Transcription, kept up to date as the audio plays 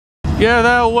Yeah,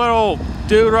 that little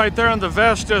dude right there in the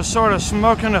vest is sort of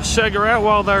smoking a cigarette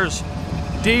while there's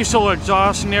diesel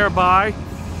exhaust nearby.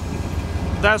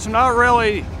 That's not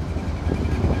really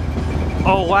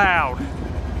allowed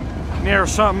near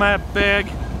something that big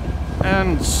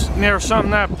and near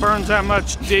something that burns that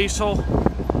much diesel.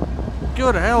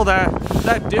 Good hell,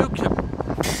 that dude could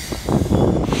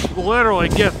literally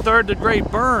get third-degree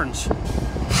burns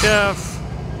if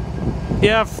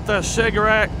the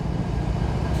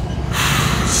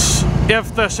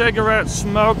cigarette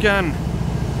smoke and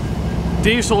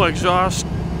diesel exhaust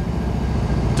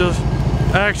just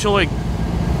actually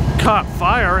caught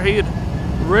fire. He'd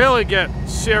really get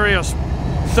serious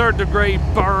third-degree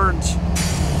burns.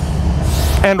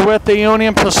 And with the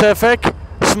Union Pacific,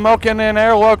 smoking in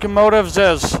air locomotives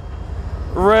is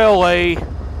really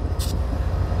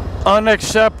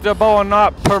unacceptable and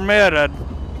not permitted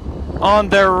on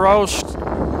their roster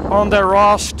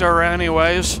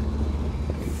anyways.